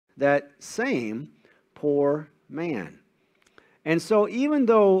that same poor man. And so even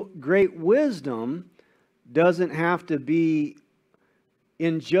though great wisdom doesn't have to be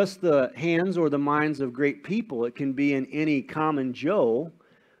in just the hands or the minds of great people, it can be in any common Joe,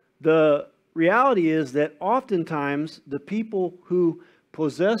 the reality is that oftentimes the people who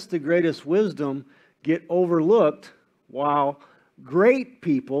possess the greatest wisdom get overlooked, while great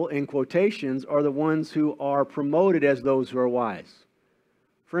people, in quotations, are the ones who are promoted as those who are wise.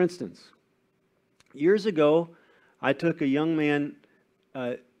 For instance, years ago, I took a young man,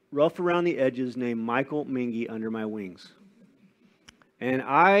 rough around the edges, named Michael Mingy under my wings. And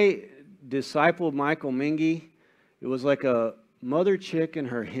I discipled Michael Mingy. It was like a mother chick and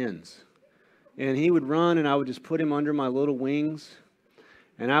her hens. And he would run, and I would just put him under my little wings.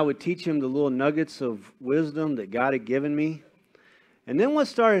 And I would teach him the little nuggets of wisdom that God had given me. And then what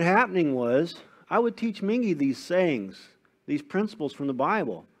started happening was, I would teach Mingy these sayings, these principles from the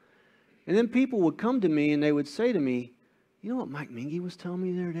Bible. And then people would come to me and they would say to me, you know what Mike Mingy was telling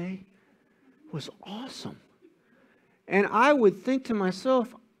me the other day? It was awesome. And I would think to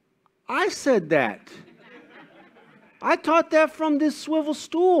myself, I said that. I taught that from this swivel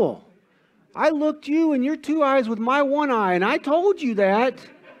stool. I looked you in your two eyes with my one eye, and I told you that.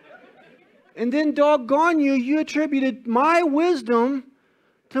 And then doggone you, you attributed my wisdom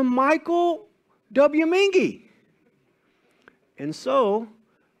to Michael W. Mingy. And so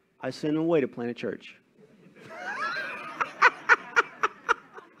I sent him away to plant a church.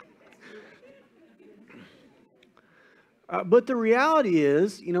 But the reality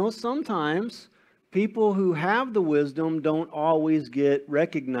is, sometimes people who have the wisdom don't always get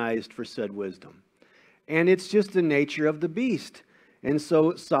recognized for said wisdom. And it's just the nature of the beast. And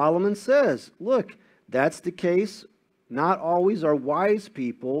so Solomon says, look, that's the case. Not always are wise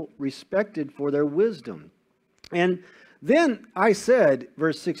people respected for their wisdom. And then I said,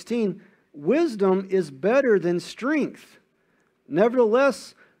 verse 16, wisdom is better than strength.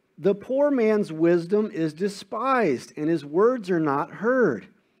 Nevertheless, the poor man's wisdom is despised, and his words are not heard.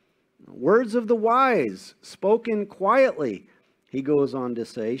 Words of the wise, spoken quietly, he goes on to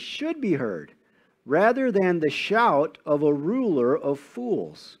say, should be heard, rather than the shout of a ruler of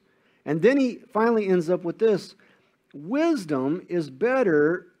fools. And then he finally ends up with this, wisdom is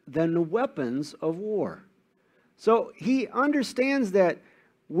better than the weapons of war. So he understands that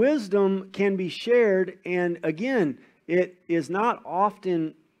wisdom can be shared, and again, it is not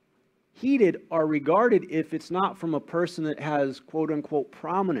often heeded or regarded if it's not from a person that has quote-unquote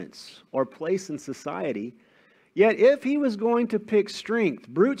prominence or place in society. Yet if he was going to pick strength,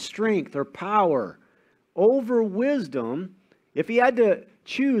 brute strength or power over wisdom, if he had to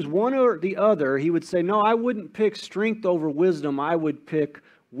choose one or the other, he would say, no, I wouldn't pick strength over wisdom. I would pick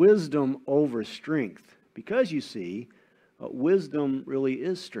wisdom over strength. Because you see, wisdom really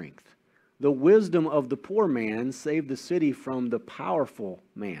is strength. The wisdom of the poor man saved the city from the powerful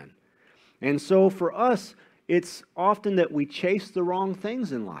man. And so for us, it's often that we chase the wrong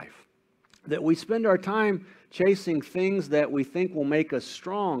things in life. That we spend our time chasing things that we think will make us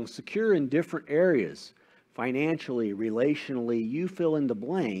strong, secure in different areas. Financially, relationally, you fill in the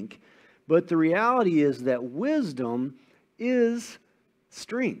blank. But the reality is that wisdom is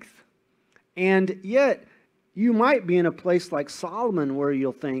strength. And yet, you might be in a place like Solomon where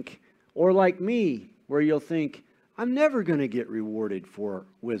you'll think, or like me, where you'll think, I'm never going to get rewarded for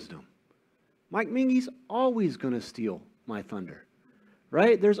wisdom. Mike Mingy's always going to steal my thunder,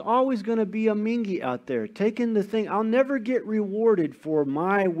 right? There's always going to be a Mingy out there taking the thing. I'll never get rewarded for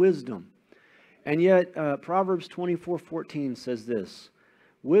my wisdom. And yet, Proverbs 24:14 says this,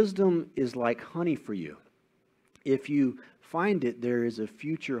 wisdom is like honey for you. If you find it, there is a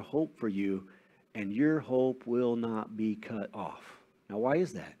future hope for you, and your hope will not be cut off. Now, why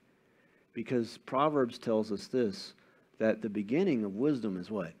is that? Because Proverbs tells us this, that the beginning of wisdom is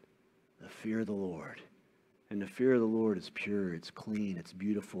what? The fear of the Lord. And the fear of the Lord is pure, it's clean, it's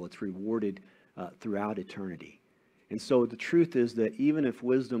beautiful, it's rewarded throughout eternity. And so the truth is that even if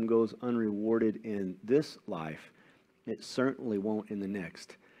wisdom goes unrewarded in this life, it certainly won't in the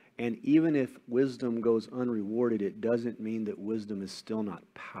next. And even if wisdom goes unrewarded, it doesn't mean that wisdom is still not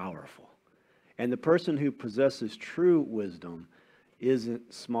powerful. And the person who possesses true wisdom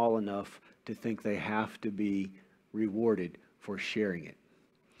isn't small enough to think they have to be rewarded for sharing it.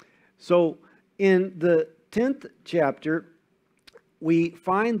 So in the 10th chapter, we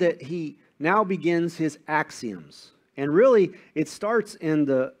find that he now begins his axioms. And really, it starts in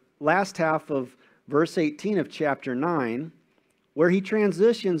the last half of verse 18 of chapter 9, where he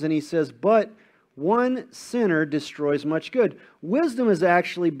transitions and he says, but one sinner destroys much good. Wisdom is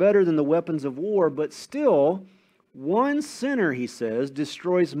actually better than the weapons of war, but still, One sinner, he says,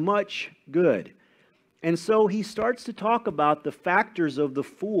 destroys much good. And so he starts to talk about the factors of the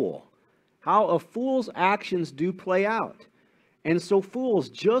fool, how a fool's actions do play out. And so fools,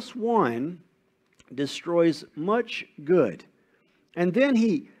 just one, destroys much good. And then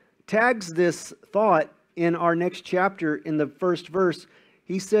he tags this thought in our next chapter in the first verse.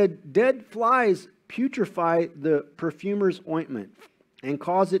 He said, dead flies putrefy the perfumer's ointment and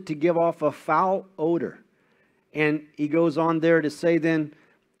cause it to give off a foul odor. And he goes on there to say then,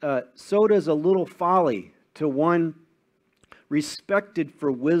 so does a little folly to one respected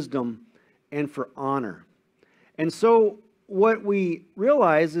for wisdom and for honor. And so what we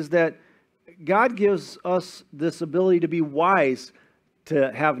realize is that God gives us this ability to be wise,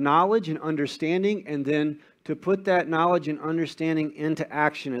 to have knowledge and understanding, and then to put that knowledge and understanding into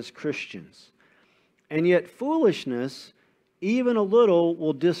action as Christians. And yet foolishness, even a little,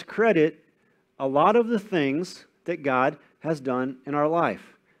 will discredit a lot of the things that God has done in our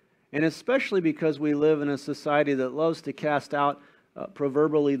life. And especially because we live in a society that loves to cast out,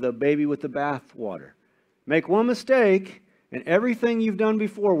 proverbially, the baby with the bathwater. Make one mistake, and everything you've done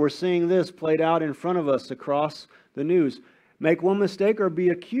before, we're seeing this played out in front of us across the news. Make one mistake or be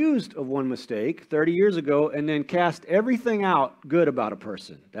accused of one mistake 30 years ago, and then cast everything out good about a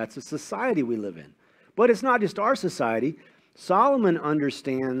person. That's a society we live in. But it's not just our society. Solomon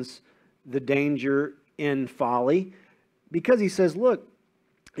understands the danger in folly because he says, look,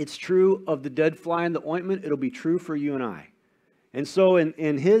 it's true of the dead fly in the ointment. It'll be true for you and I. And so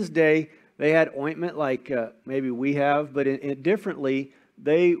in his day, they had ointment like maybe we have, but differently,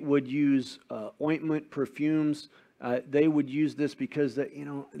 they would use ointment, perfumes. They would use this because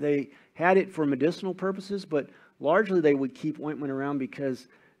they had it for medicinal purposes, but largely they would keep ointment around because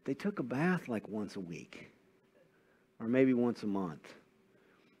they took a bath like once a week or maybe once a month.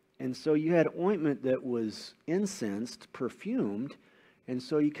 And so you had ointment that was incensed, perfumed, and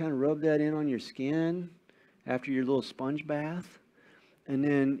so you kind of rub that in on your skin after your little sponge bath, and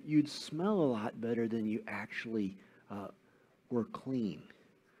then you'd smell a lot better than you actually were clean.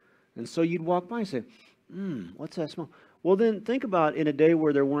 And so you'd walk by and say, what's that smell? Well, then think about in a day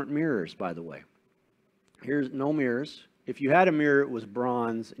where there weren't mirrors, by the way. Here's no mirrors. If you had a mirror, it was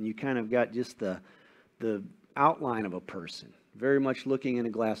bronze, and you kind of got just the outline of a person, very much looking in a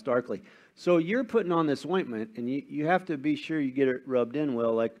glass darkly. So you're putting on this ointment, and you have to be sure you get it rubbed in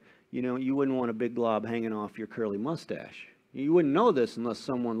well, like, you wouldn't want a big glob hanging off your curly mustache. You wouldn't know this unless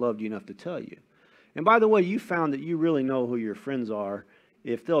someone loved you enough to tell you. And by the way, you found that you really know who your friends are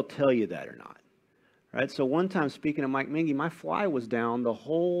if they'll tell you that or not. Right? So one time, speaking of Mike Mingy, my fly was down the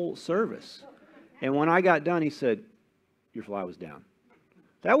whole service. And when I got done, he said, your fly was down.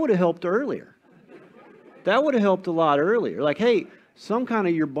 That would have helped earlier. That would have helped a lot earlier. Like, hey, some kind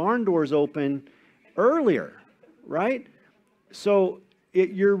of your barn doors open earlier, right? So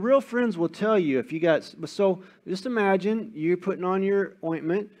your real friends will tell you if you got, so just imagine you're putting on your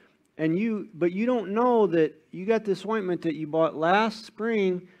ointment, but you don't know that you got this ointment that you bought last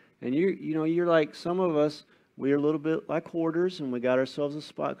spring, and you're like some of us, we're a little bit like hoarders, and we got ourselves a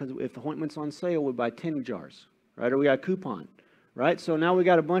spot, because if the ointment's on sale, we buy 10 jars, right? Or we got a coupon, right? So now we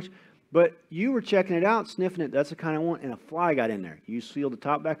got a bunch, but you were checking it out, sniffing it, that's the kind I want, and a fly got in there. You sealed the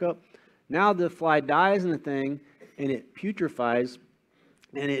top back up. Now the fly dies in the thing, and it putrefies,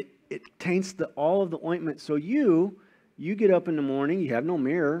 and it taints all of the ointment. So you get up in the morning, you have no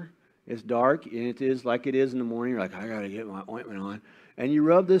mirror, it's dark, and it is like it is in the morning. You're like, I got to get my ointment on. And you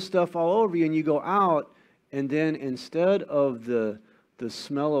rub this stuff all over you, and you go out, and then instead of the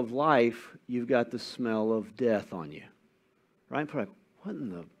smell of life, you've got the smell of death on you. Right? And like, what in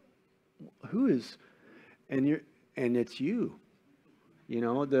the, who is, and it's you.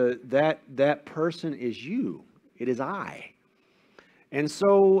 That person is you. It is I. And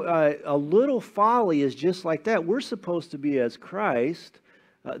so a little folly is just like that. We're supposed to be, as Christ,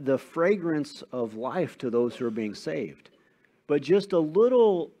 the fragrance of life to those who are being saved. But just a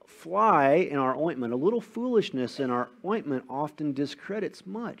little fly in our ointment, a little foolishness in our ointment often discredits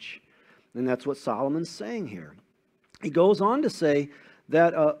much. And that's what Solomon's saying here. He goes on to say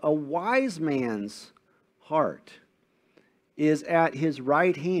that a wise man's heart is at his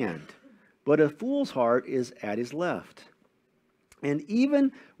right hand, but a fool's heart is at his left. And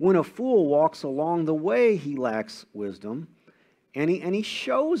even when a fool walks along the way, he lacks wisdom, and he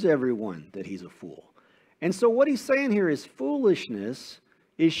shows everyone that he's a fool. And so what he's saying here is foolishness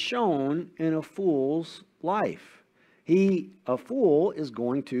is shown in a fool's life. A fool is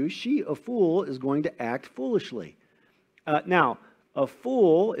going to act foolishly. Now, a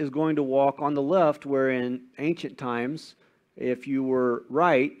fool is going to walk on the left, where in ancient times, if you were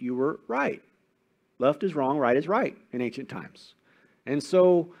right, you were right. Left is wrong, right is right in ancient times. And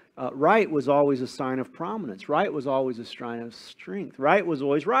so right was always a sign of prominence. Right was always a sign of strength. Right was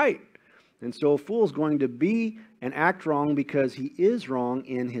always right. And so a fool is going to be and act wrong because he is wrong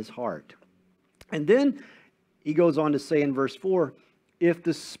in his heart. And then he goes on to say in verse 4, if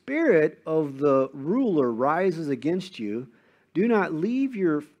the spirit of the ruler rises against you, do not leave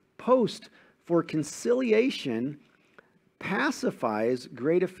your post, for conciliation pacifies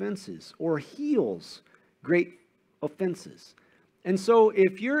great offenses or heals great offenses. And so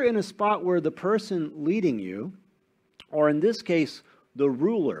if you're in a spot where the person leading you, or in this case, the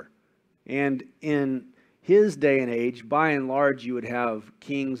ruler, and in his day and age, by and large, you would have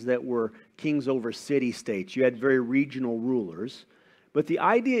kings that were kings over city-states. You had very regional rulers. But the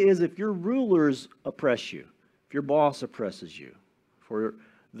idea is if your rulers oppress you, if your boss oppresses you, for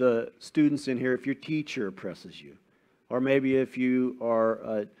the students in here, if your teacher oppresses you, or maybe if you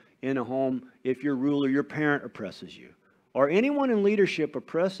are in a home, if your ruler, your parent oppresses you, or anyone in leadership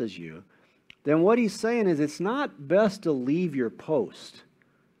oppresses you, then what he's saying is it's not best to leave your post.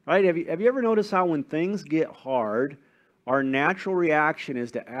 Right? Have you ever noticed how when things get hard, our natural reaction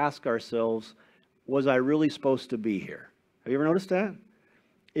is to ask ourselves, was I really supposed to be here? Have you ever noticed that?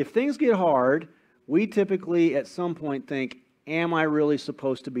 If things get hard, we typically at some point think, am I really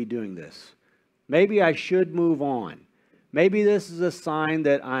supposed to be doing this? Maybe I should move on. Maybe this is a sign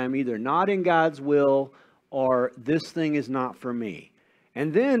that I'm either not in God's will or this thing is not for me.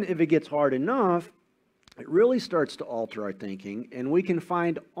 And then if it gets hard enough, it really starts to alter our thinking, and we can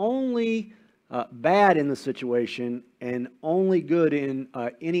find only bad in the situation and only good in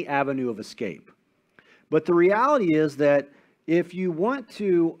any avenue of escape. But the reality is that if you want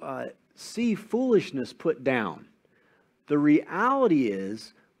to see foolishness put down, the reality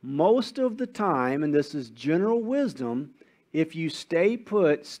is most of the time, and this is general wisdom, if you stay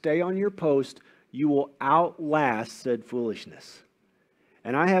put, stay on your post, you will outlast said foolishness.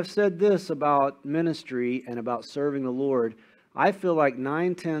 And I have said this about ministry and about serving the Lord. I feel like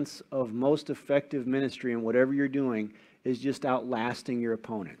 9/10 of most effective ministry in whatever you're doing is just outlasting your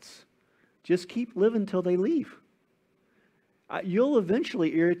opponents. Just keep living till they leave. You'll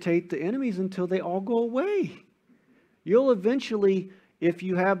eventually irritate the enemies until they all go away. You'll eventually, if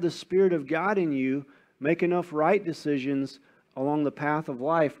you have the Spirit of God in you, make enough right decisions along the path of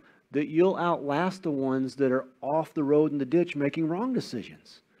life that you'll outlast the ones that are off the road in the ditch making wrong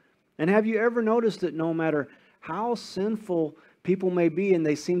decisions. And have you ever noticed that no matter how sinful people may be and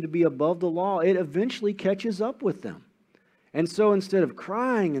they seem to be above the law, it eventually catches up with them. And so instead of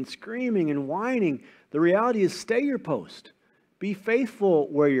crying and screaming and whining, the reality is stay your post. Be faithful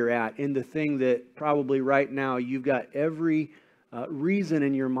where you're at in the thing that probably right now you've got every reason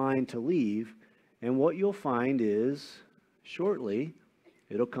in your mind to leave. And what you'll find is shortly,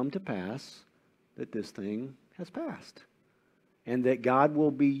 it'll come to pass that this thing has passed. And that God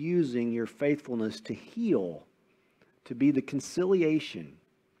will be using your faithfulness to heal, to be the conciliation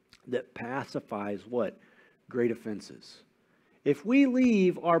that pacifies what? Great offenses. If we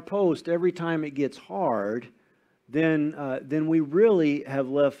leave our post every time it gets hard, then we really have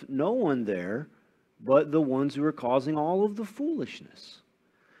left no one there but the ones who are causing all of the foolishness.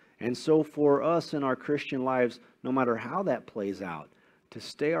 And so for us in our Christian lives, no matter how that plays out, to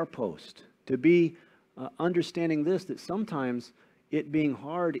stay our post, to be understanding this, that sometimes it being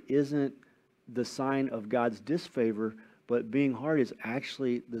hard isn't the sign of God's disfavor, but being hard is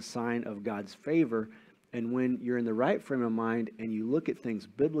actually the sign of God's favor. And when you're in the right frame of mind and you look at things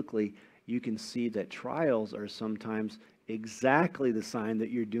biblically, you can see that trials are sometimes exactly the sign that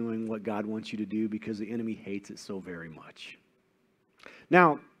you're doing what God wants you to do because the enemy hates it so very much.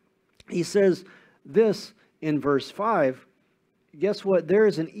 Now, he says this in verse 5, guess what? There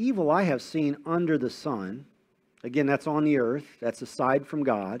is an evil I have seen under the sun. Again, that's on the earth. That's aside from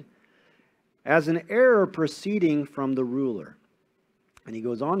God. As an error proceeding from the ruler. And he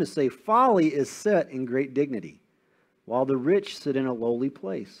goes on to say, folly is set in great dignity, while the rich sit in a lowly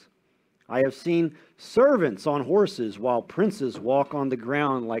place. I have seen servants on horses, while princes walk on the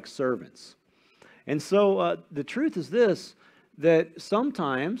ground like servants. And so the truth is this, that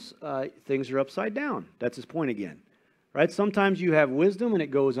sometimes things are upside down. That's his point again. Right? Sometimes you have wisdom and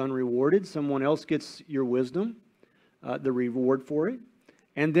it goes unrewarded. Someone else gets your wisdom, the reward for it.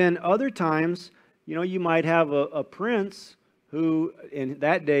 And then other times, you might have a prince who, in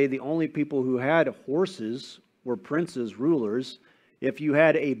that day, the only people who had horses were princes, rulers. If you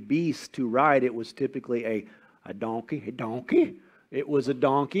had a beast to ride, it was typically a donkey. A donkey. It was a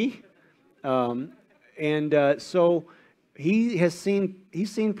donkey. So he's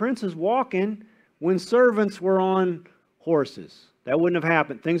seen princes walking when servants were on horses. That wouldn't have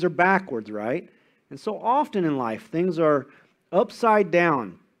happened. Things are backwards, right? And so often in life, things are upside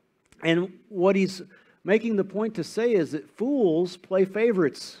down. And what he's making the point to say is that fools play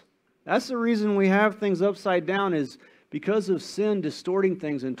favorites. That's the reason we have things upside down, is because of sin distorting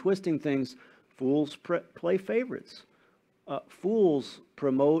things and twisting things. Fools play favorites. Fools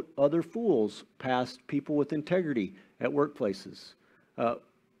promote other fools past people with integrity at workplaces.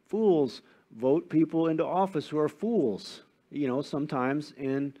 Fools vote people into office who are fools, sometimes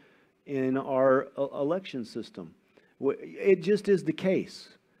in our election system. It just is the case.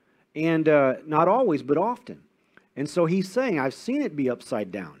 And not always, but often. And so he's saying, I've seen it be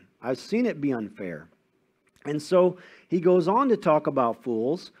upside down. I've seen it be unfair. And so he goes on to talk about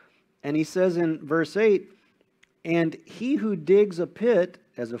fools, and he says in verse 8, and he who digs a pit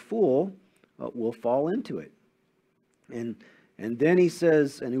as a fool will fall into it. And then he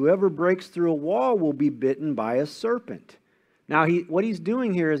says, and whoever breaks through a wall will be bitten by a serpent. Now, what he's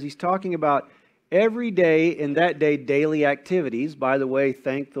doing here is he's talking about every day in that day, daily activities. By the way,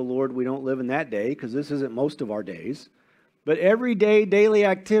 thank the Lord we don't live in that day, because this isn't most of our days. But everyday daily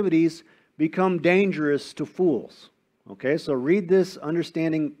activities become dangerous to fools. Okay, so read this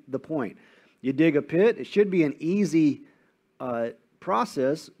understanding the point. You dig a pit. It should be an easy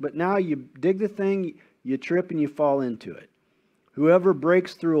process, but now you dig the thing, you trip and you fall into it. Whoever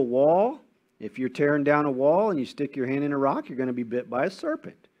breaks through a wall, if you're tearing down a wall and you stick your hand in a rock, you're going to be bit by a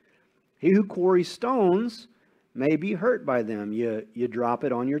serpent. He who quarries stones may be hurt by them. You drop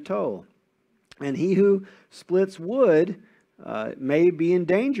it on your toe. And he who splits wood may be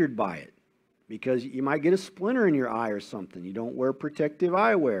endangered by it, because you might get a splinter in your eye or something. You don't wear protective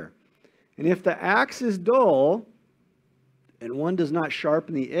eyewear. And if the axe is dull and one does not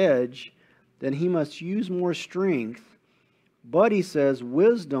sharpen the edge, then he must use more strength. But he says,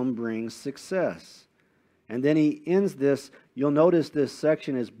 wisdom brings success. And then he ends this. You'll notice this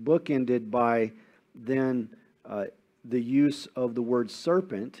section is bookended by then the use of the word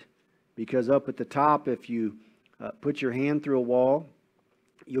serpent, because up at the top, if you put your hand through a wall,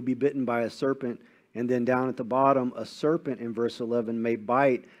 you'll be bitten by a serpent. And then down at the bottom, a serpent in verse 11 may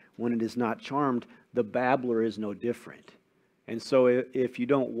bite when it is not charmed. The babbler is no different. And so if you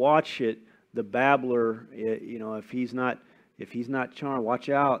don't watch it, the babbler, if he's not charmed, watch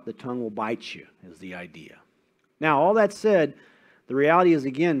out, the tongue will bite you, is the idea. Now, all that said, the reality is,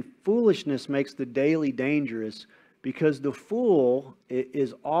 again, foolishness makes the daily dangerous, because the fool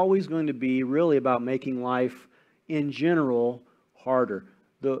is always going to be really about making life in general harder.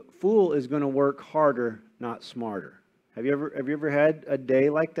 The fool is going to work harder, not smarter. Have you ever had a day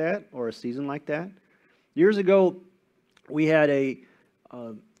like that or a season like that? Years ago, we had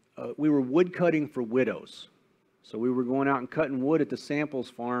we were wood cutting for widows. So we were going out and cutting wood at the Samples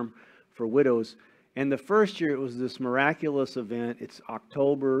farm for widows. And the first year, it was this miraculous event. It's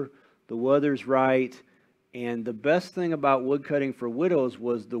October, the weather's right, and the best thing about wood cutting for widows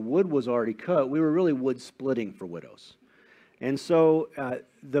was the wood was already cut. We were really wood splitting for widows. And so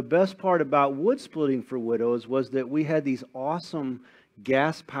the best part about wood splitting for widows was that we had these awesome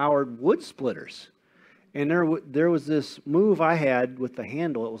gas-powered wood splitters. And there was this move I had with the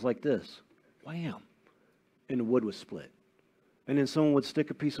handle. It was like this. Wham! And the wood was split. And then someone would stick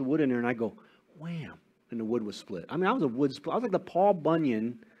a piece of wood in there, and I'd go, wham! And the wood was split. I mean, I was like the Paul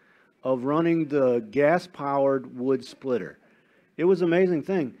Bunyan of running the gas-powered wood splitter. It was an amazing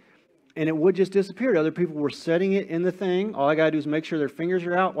thing. And it would just disappear. Other people were setting it in the thing. All I got to do is make sure their fingers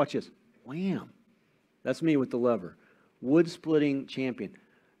are out. Watch this. Wham! That's me with the lever. Wood splitting champion.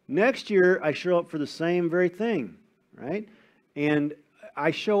 Next year, I show up for the same very thing, right? And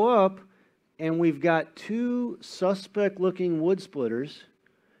I show up, and we've got two suspect-looking wood splitters.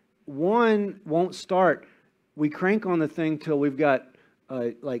 One won't start. We crank on the thing till we've got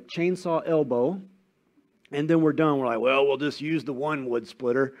like chainsaw elbow, and then we're done. We're like, well, we'll just use the one wood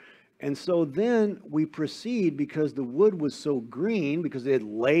splitter. And so then we proceed, because the wood was so green, because it had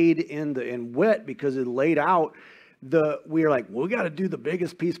laid and wet, because it laid out. We were like, well, we got to do the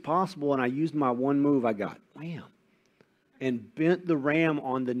biggest piece possible. And I used my one move I got, wham, and bent the ram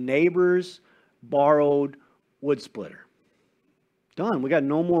on the neighbor's borrowed wood splitter. Done. We got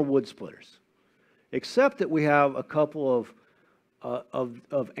no more wood splitters, except that we have a couple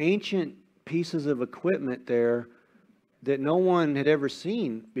of ancient pieces of equipment there that no one had ever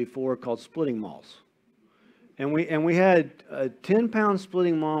seen before, called splitting mauls. And we had a 10-pound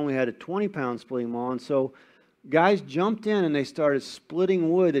splitting maul, and we had a 20-pound splitting maul. And so guys jumped in and they started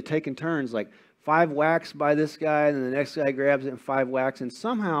splitting wood. They're taking turns, like 5 whacks by this guy, and then the next guy grabs it and 5 whacks. And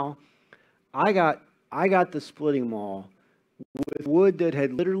somehow I got the splitting maul with wood that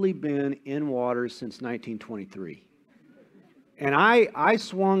had literally been in water since 1923. And I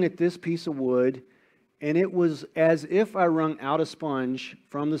swung at this piece of wood, and it was as if I wrung out a sponge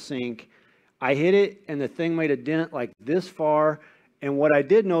from the sink. I hit it, and the thing made a dent like this far. And what I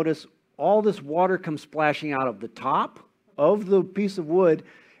did notice, all this water comes splashing out of the top of the piece of wood,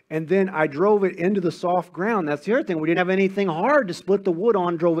 and then I drove it into the soft ground. That's the other thing. We didn't have anything hard to split the wood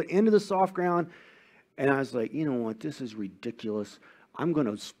on, drove it into the soft ground. And I was like, you know what, this is ridiculous. I'm going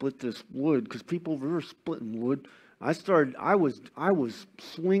to split this wood because people were splitting wood. I was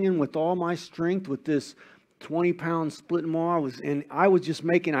swinging with all my strength with this 20-pound splitting maul. I was just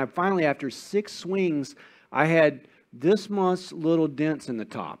making, finally, after 6 swings, I had this much little dents in the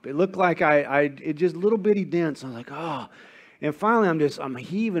top. It looked like it just little bitty dents. I was like, oh. And finally, I'm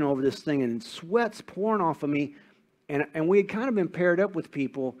heaving over this thing, and sweat's pouring off of me. And we had kind of been paired up with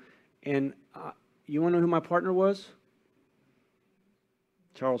people. And you want to know who my partner was?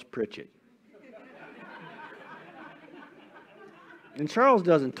 Charles Pritchett. And Charles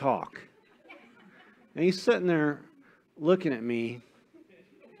doesn't talk. And he's sitting there looking at me.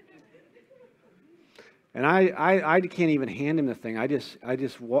 And I can't even hand him the thing. I just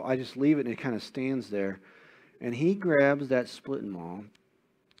leave it, and it kind of stands there. And he grabs that splitting maul,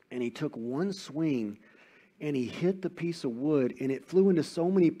 and he took one swing, and he hit the piece of wood, and it flew into so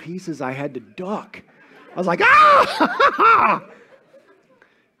many pieces I had to duck. I was like, ah!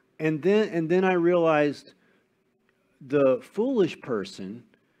 And then I realized the foolish person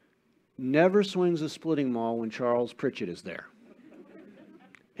never swings a splitting maul when Charles Pritchett is there.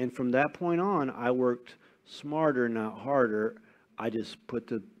 And from that point on, I worked smarter, not harder. I just put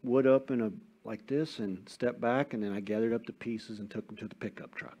the wood up like this and stepped back, and then I gathered up the pieces and took them to the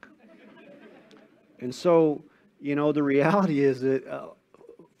pickup truck. And so, the reality is that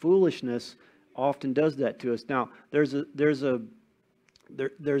foolishness often does that to us. Now, there's a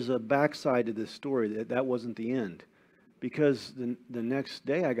backside to this story that wasn't the end, because the next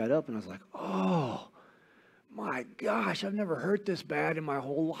day I got up and I was like, oh my gosh, I've never hurt this bad in my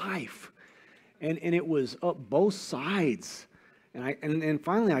whole life, and it was up both sides, and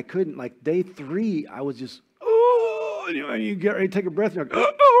finally I couldn't. Like day 3, I was just and you get ready to take a breath, and you're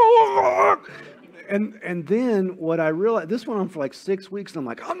like, oh. And then what I realized, this went on for like 6 weeks, and I'm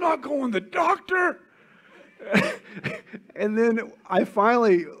like, I'm not going to the doctor. And then I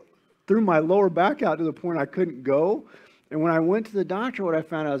finally threw my lower back out to the point I couldn't go. And when I went to the doctor, what I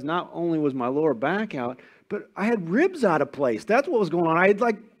found out is not only was my lower back out, but I had ribs out of place. That's what was going on. I had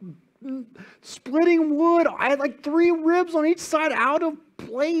like splitting wood. I had like 3 ribs on each side out of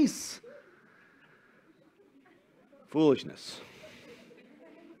place. Foolishness.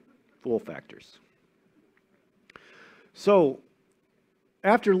 Fool factors. So,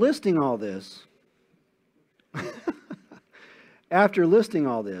 after listing all this,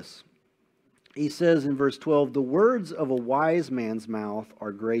 he says in verse 12, the words of a wise man's mouth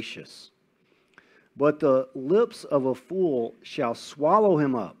are gracious, but the lips of a fool shall swallow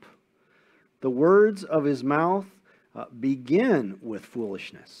him up. The words of his mouth begin with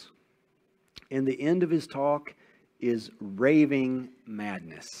foolishness, and the end of his talk is raving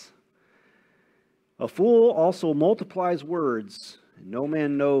madness. A fool also multiplies words, and no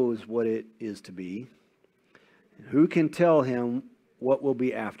man knows what it is to be. And who can tell him what will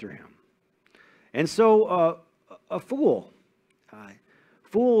be after him? And so a fool.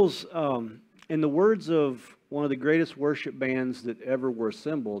 Fools, in the words of one of the greatest worship bands that ever were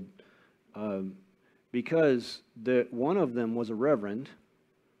assembled, because one of them was a Reverend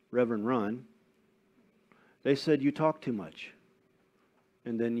Run, they said, you talk too much,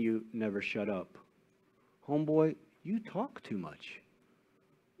 and then you never shut up. Homeboy, you talk too much.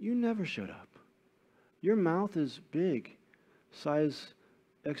 You never shut up. Your mouth is big, size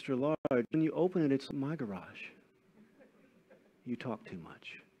extra large. When you open it, it's my garage. You talk too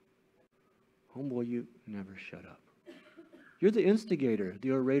much. Homeboy, you never shut up. You're the instigator,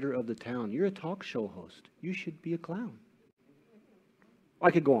 the orator of the town. You're a talk show host. You should be a clown.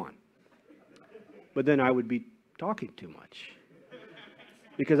 I could go on. But then I would be talking too much.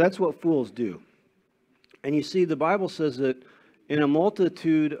 Because that's what fools do. And you see, the Bible says that in a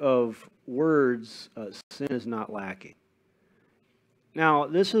multitude of words, sin is not lacking. Now,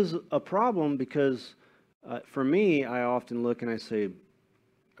 this is a problem because for me, I often look and I say,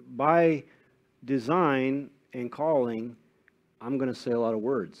 by design and calling, I'm going to say a lot of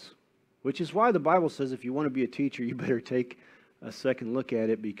words. Which is why the Bible says if you want to be a teacher, you better take a second look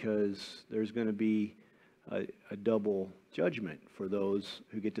at it, because there's going to be a double judgment for those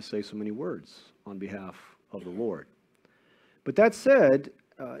who get to say so many words on behalf of the Lord. But that said,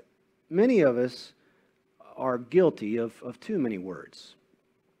 many of us are guilty of too many words.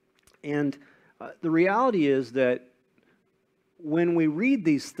 And the reality is that when we read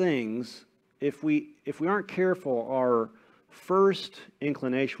these things if we aren't careful, our first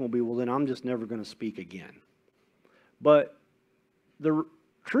inclination will be, well, then I'm just never going to speak again. But the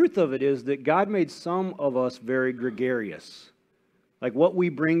truth of it is that God made some of us very gregarious. Like what we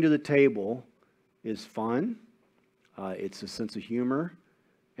bring to the table is fun. It's a sense of humor.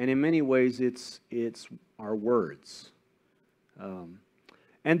 And in many ways, it's our words.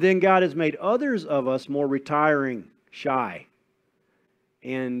 And then God has made others of us more retiring, shy.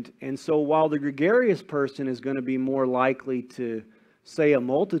 And so while the gregarious person is going to be more likely to say a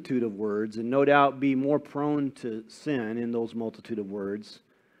multitude of words and no doubt be more prone to sin in those multitude of words,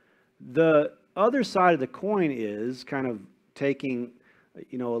 the other side of the coin is kind of taking,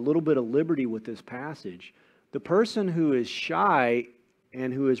 a little bit of liberty with this passage. The person who is shy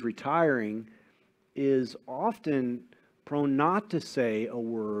and who is retiring is often prone not to say a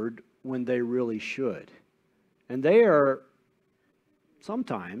word when they really should. And they are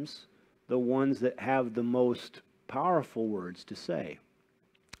sometimes the ones that have the most powerful words to say.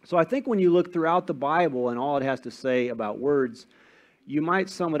 So I think when you look throughout the Bible and all it has to say about words, you might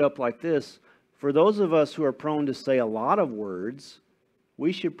sum it up like this. For those of us who are prone to say a lot of words,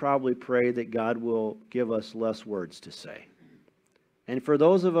 we should probably pray that God will give us less words to say. And for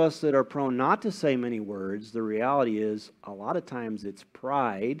those of us that are prone not to say many words, the reality is a lot of times it's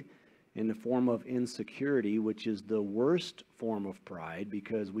pride in the form of insecurity, which is the worst form of pride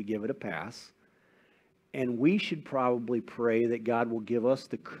because we give it a pass. And we should probably pray that God will give us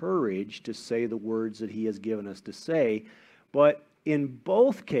the courage to say the words that He has given us to say. But in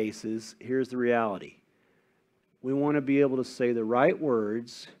both cases, here's the reality. We want to be able to say the right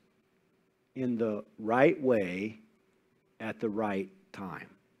words in the right way at the right time.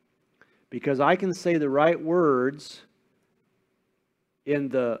 Because I can say the right words in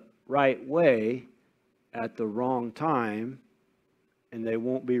the right way at the wrong time, and they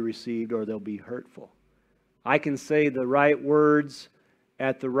won't be received or they'll be hurtful. I can say the right words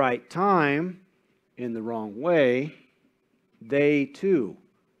at the right time in the wrong way. They too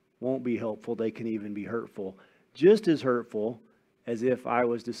won't be helpful. They can even be hurtful. Just as hurtful as if I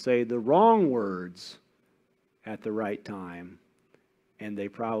was to say the wrong words at the right time, and they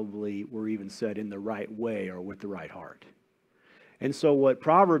probably were even said in the right way or with the right heart. And so what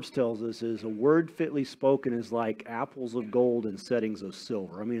Proverbs tells us is a word fitly spoken is like apples of gold in settings of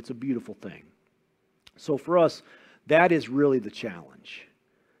silver. I mean, it's a beautiful thing. So for us, that is really the challenge,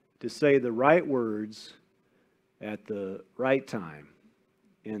 to say the right words at the right time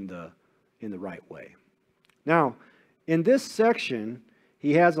in the right way. Now, in this section,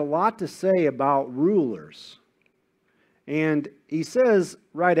 he has a lot to say about rulers. And he says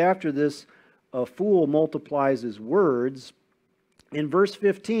right after this, a fool multiplies his words. In verse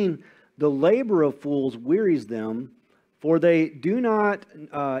 15, the labor of fools wearies them, for they do not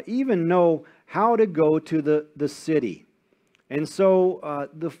even know how to go to the city. And so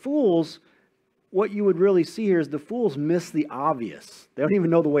the fools, what you would really see here is the fools miss the obvious. They don't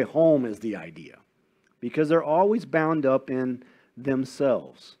even know the way home is the idea, because they're always bound up in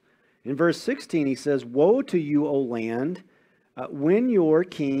themselves. In verse 16, he says, "Woe to you, O land, when your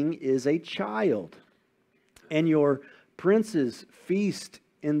king is a child, and your princes feast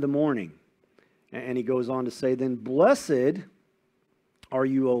in the morning." And he goes on to say, "Then blessed are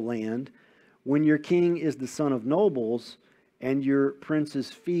you, O land, when your king is the son of nobles, and your princes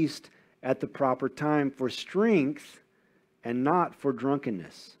feast at the proper time for strength and not for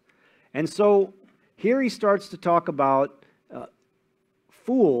drunkenness." And so here he starts to talk about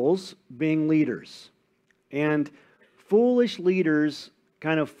fools being leaders. And foolish leaders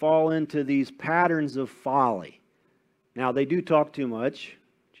kind of fall into these patterns of folly. Now, they do talk too much.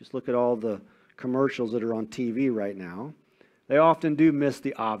 Just look at all the commercials that are on TV right now. They often do miss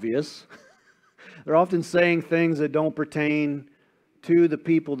the obvious. They're often saying things that don't pertain to the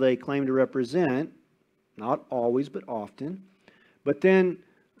people they claim to represent. Not always, but often. But then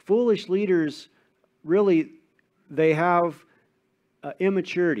foolish leaders, really, they have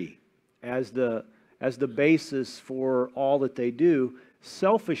immaturity as the basis for all that they do.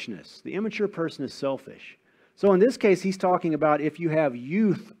 Selfishness. The immature person is selfish. So in this case, he's talking about if you have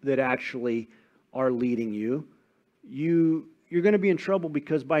youth that actually are leading you, you're going to be in trouble,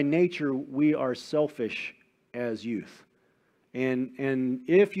 because by nature we are selfish as youth. And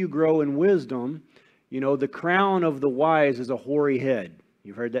if you grow in wisdom, the crown of the wise is a hoary head.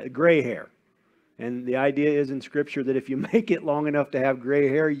 You've heard that, gray hair. And the idea is in Scripture that if you make it long enough to have gray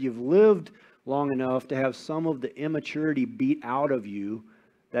hair, you've lived long enough to have some of the immaturity beat out of you.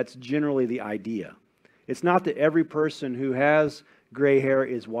 That's generally the idea. It's not that every person who has gray hair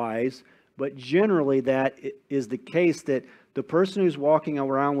is wise, but generally that is the case, that the person who's walking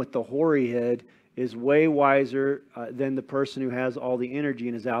around with the hoary head is way wiser than the person who has all the energy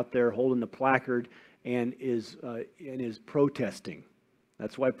and is out there holding the placard and is protesting.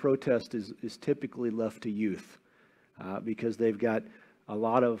 That's why protest is typically left to youth, because they've got a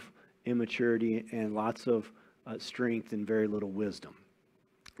lot of immaturity and lots of strength and very little wisdom.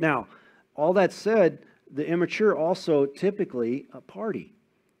 Now, all that said, the immature also typically party.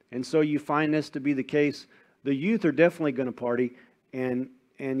 And so you find this to be the case. The youth are definitely going to party, and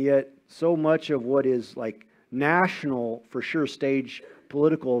yet so much of what is like national, for sure, stage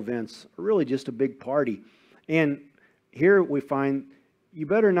political events are really just a big party. And here we find you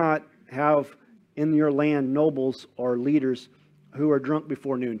better not have in your land nobles or leaders who are drunk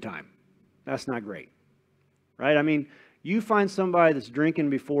before noontime. That's not great, right? I mean, you find somebody that's drinking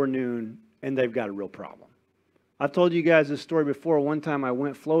before noon and they've got a real problem. I've told you guys this story before. One time I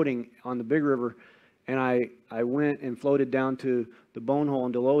went floating on the Big River, and I went and floated down to the Bone Hole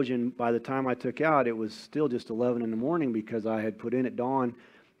in Deloge, and by the time I took out, it was still just 11 in the morning because I had put in at dawn,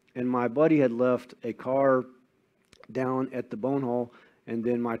 and my buddy had left a car down at the Bone Hole, and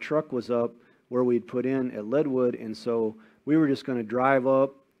then my truck was up where we'd put in at Leadwood, and so we were just going to drive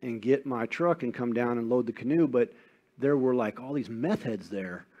up and get my truck and come down and load the canoe, but there were like all these meth heads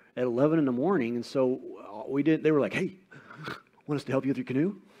there at 11 in the morning, and so they were like, "Hey, want us to help you with your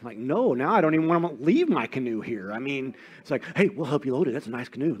canoe?" I'm like, "No, now I don't even want to leave my canoe here." I mean, it's like, "Hey, we'll help you load it. That's a nice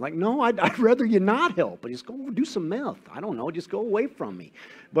canoe." Like, no, I'd rather you not help, but just go do some meth. I don't know, just go away from me.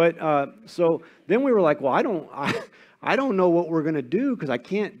 But so then we were like, well, I don't know what we're going to do because I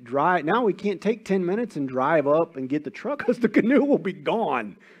can't drive. Now we can't take 10 minutes and drive up and get the truck because the canoe will be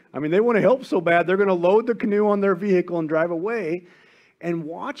gone. I mean, they want to help so bad, they're going to load the canoe on their vehicle and drive away. And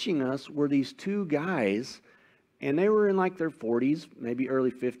watching us were these two guys, and they were in like their 40s, maybe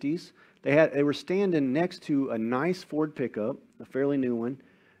early 50s. They were standing next to a nice Ford pickup, a fairly new one,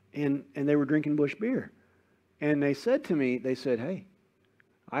 and they were drinking Busch beer. And they said to me, they said, "Hey,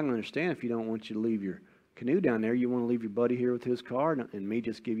 I can understand if you don't want you to leave your canoe down there. You want to leave your buddy here with his car, and me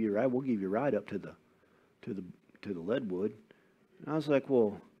just give you a ride. We'll give you a ride up to the Leadwood." And I was like,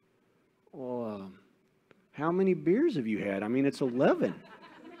 well, how many beers have you had? I mean, it's 11.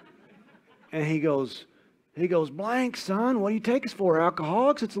 And he goes, "Blank, son, what do you take us for?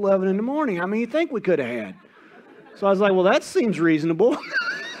 Alcoholics? It's 11 in the morning. How many you think we could have had?" So I was like, well, that seems reasonable.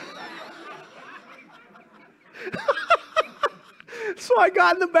 So I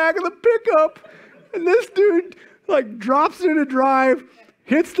got in the back of the pickup, and this dude like drops into drive,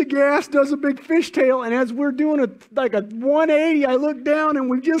 hits the gas, does a big fishtail, and as we're doing a 180, I look down and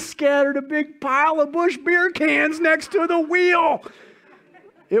we've just scattered a big pile of Busch beer cans next to the wheel.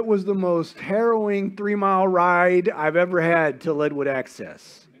 It was the most harrowing 3-mile ride I've ever had to Leadwood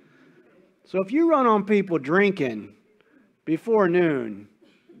Access. So if you run on people drinking before noon,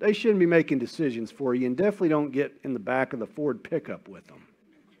 they shouldn't be making decisions for you, and definitely don't get in the back of the Ford pickup with them.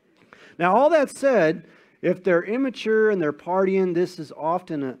 Now, all that said, if they're immature and they're partying, this is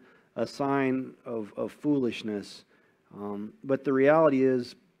often a sign of foolishness. But the reality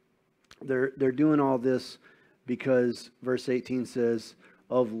is they're doing all this because, verse 18 says,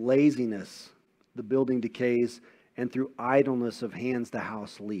 of laziness the building decays, and through idleness of hands the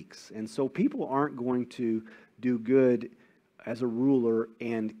house leaks. And so people aren't going to do good as a ruler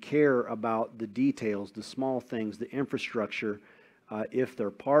and care about the details, the small things, the infrastructure, if they're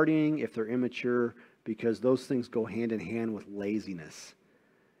partying, if they're immature, because those things go hand in hand with laziness.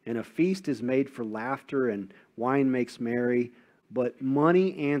 And a feast is made for laughter, and wine makes merry, but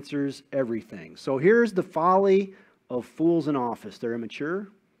money answers everything. So here's the folly of fools in office. They're immature,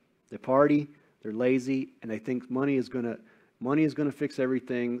 they party, they're lazy, and they think money is going to fix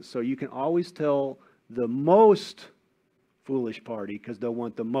everything. So you can always tell the most foolish party because they'll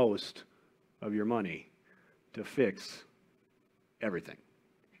want the most of your money to fix everything.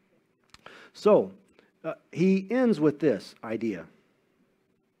 So he ends with this idea.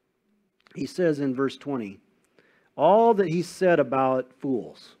 He says in verse 20, all that he said about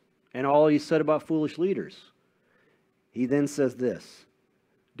fools and all he said about foolish leaders, he then says this: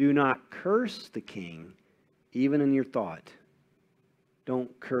 do not curse the king even in your thought.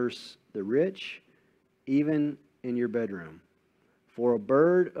 Don't curse the rich even in your bedroom. For a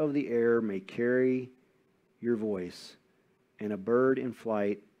bird of the air may carry your voice, and a bird in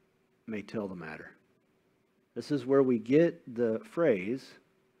flight may tell the matter. This is where we get the phrase,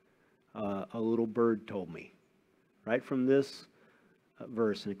 a little bird told me, right from this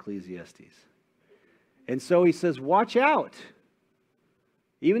verse in Ecclesiastes. And so he says, watch out.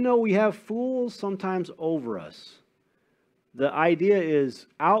 Even though we have fools sometimes over us, the idea is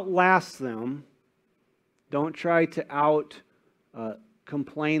outlast them, Don't try to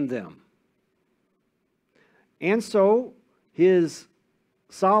complain them. And so his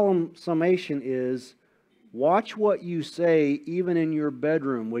solemn summation is, watch what you say even in your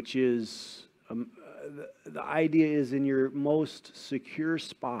bedroom, which is, the idea is in your most secure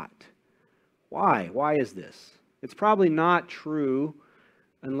spot. Why? Why is this? It's probably not true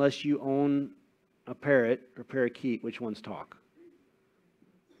unless you own a parrot or parakeet. Which ones talk?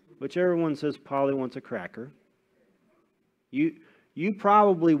 Whichever one says Polly wants a cracker. You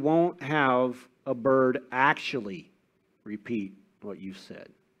probably won't have a bird actually repeat what you've said.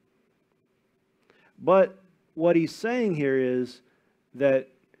 But what he's saying here is that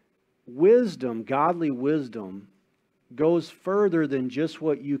wisdom, godly wisdom, goes further than just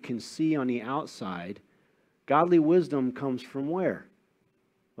what you can see on the outside. Godly wisdom comes from where?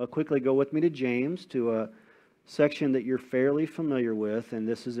 Well, quickly go with me to James, to a section that you're fairly familiar with, and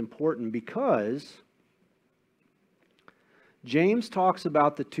this is important because James talks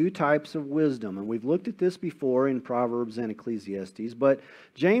about the two types of wisdom, and we've looked at this before in Proverbs and Ecclesiastes, but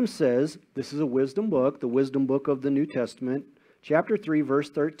James says, this is a wisdom book, the wisdom book of the New Testament, chapter 3, verse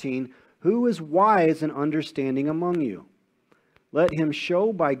 13, who is wise and understanding among you? Let him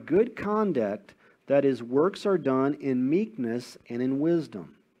show by good conduct that his works are done in meekness and in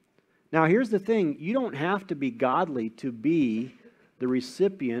wisdom. Now, here's the thing. You don't have to be godly to be the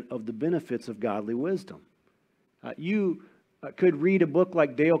recipient of the benefits of godly wisdom. You could read a book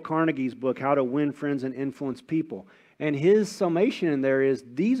like Dale Carnegie's book, How to Win Friends and Influence People. And his summation in there is,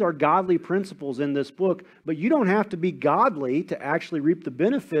 these are godly principles in this book, but you don't have to be godly to actually reap the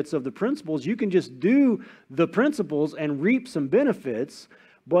benefits of the principles. You can just do the principles and reap some benefits,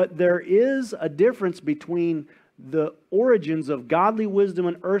 but there is a difference between the origins of godly wisdom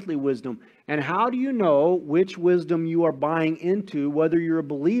and earthly wisdom. And how do you know which wisdom you are buying into, whether you're a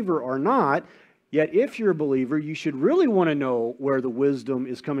believer or not? Yet if you're a believer, you should really want to know where the wisdom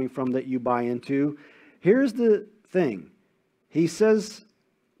is coming from that you buy into. Here's the thing. He says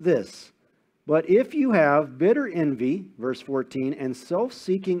this, but if you have bitter envy, verse 14, and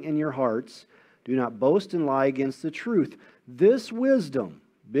self-seeking in your hearts, do not boast and lie against the truth. This wisdom,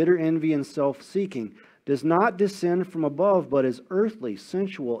 bitter envy and self-seeking, does not descend from above, but is earthly,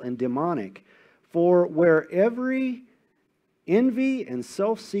 sensual, and demonic. For where every envy and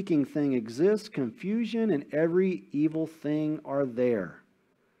self-seeking thing exists, confusion and every evil thing are there.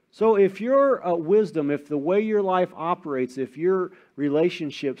 So if your wisdom, if the way your life operates, if your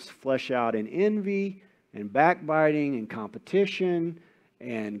relationships flesh out in envy and backbiting and competition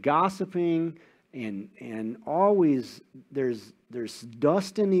and gossiping and always there's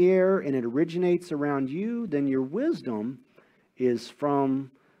dust in the air and it originates around you, then your wisdom is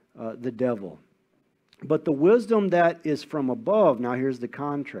from the devil. But the wisdom that is from above, now here's the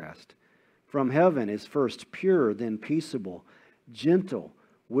contrast, from heaven is first pure, then peaceable, gentle,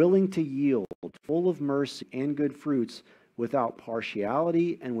 willing to yield, full of mercy and good fruits, without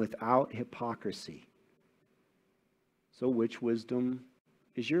partiality and without hypocrisy. So which wisdom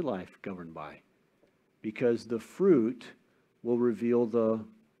is your life governed by? Because the fruit will reveal the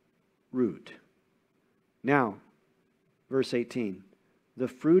root. Now, verse 18, the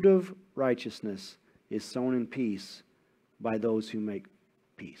fruit of righteousness is sown in peace by those who make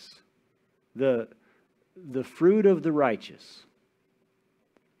peace. The fruit of the righteous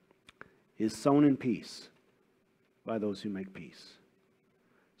is sown in peace by those who make peace.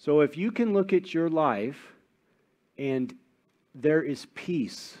 So if you can look at your life and there is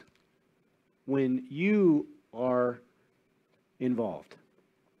peace when you are involved.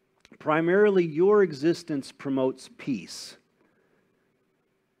 Primarily, your existence promotes peace.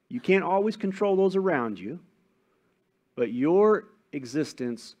 You can't always control those around you, but your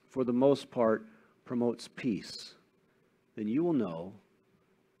existence, for the most part, promotes peace. Then you will know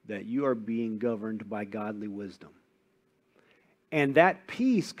that you are being governed by godly wisdom. And that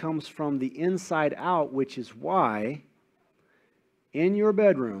peace comes from the inside out, which is why in your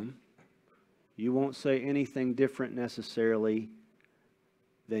bedroom, you won't say anything different necessarily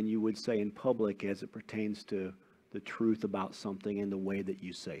than you would say in public as it pertains to the truth about something and the way that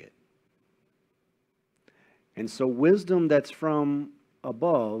you say it. And so wisdom that's from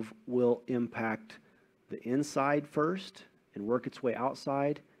above will impact the inside first and work its way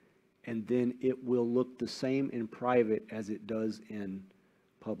outside, and then it will look the same in private as it does in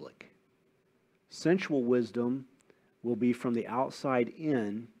public. Sensual wisdom will be from the outside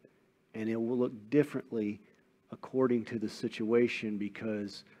in, and it will look differently according to the situation,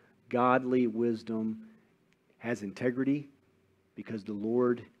 because godly wisdom has integrity, because the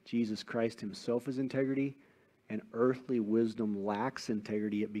Lord Jesus Christ himself is integrity, and earthly wisdom lacks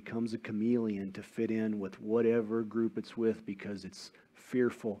integrity, it becomes a chameleon to fit in with whatever group it's with because it's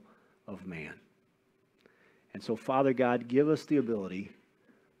fearful of man. And so, Father God, give us the ability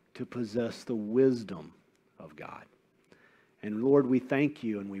to possess the wisdom of God. And Lord, we thank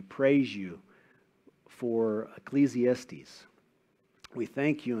you and we praise you for Ecclesiastes. We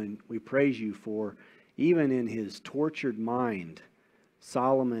thank you and we praise you for, even in his tortured mind,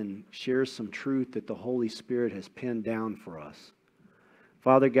 Solomon shares some truth that the Holy Spirit has pinned down for us.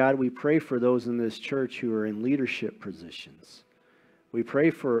 Father God, we pray for those in this church who are in leadership positions. We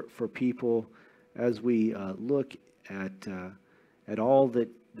pray for people as we look at all that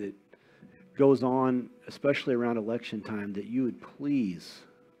goes on, especially around election time, that you would please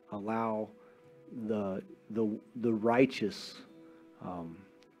allow the righteous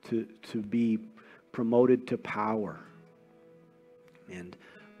to be promoted to power. And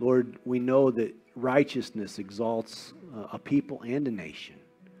Lord, we know that righteousness exalts a people and a nation.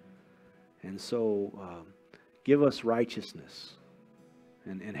 And so give us righteousness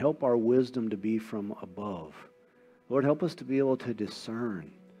and help our wisdom to be from above. Lord, help us to be able to discern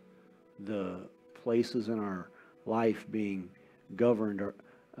the places in our life being governed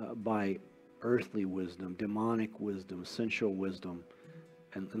by earthly wisdom, demonic wisdom, sensual wisdom.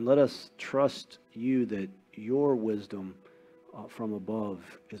 And let us trust you that your wisdom from above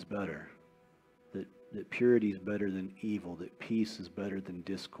is better, that purity is better than evil, that peace is better than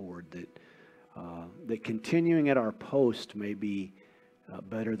discord, that continuing at our post may be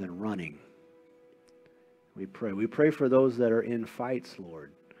better than running. We pray for those that are in fights,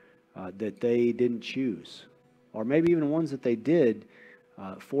 Lord, that they didn't choose, or maybe even ones that they did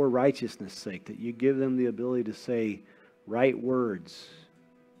for righteousness' sake, that you give them the ability to say right words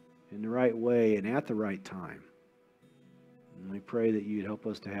in the right way and at the right time. And we pray that you'd help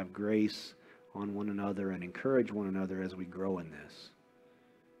us to have grace on one another and encourage one another as we grow in this.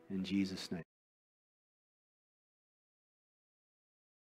 In Jesus' name.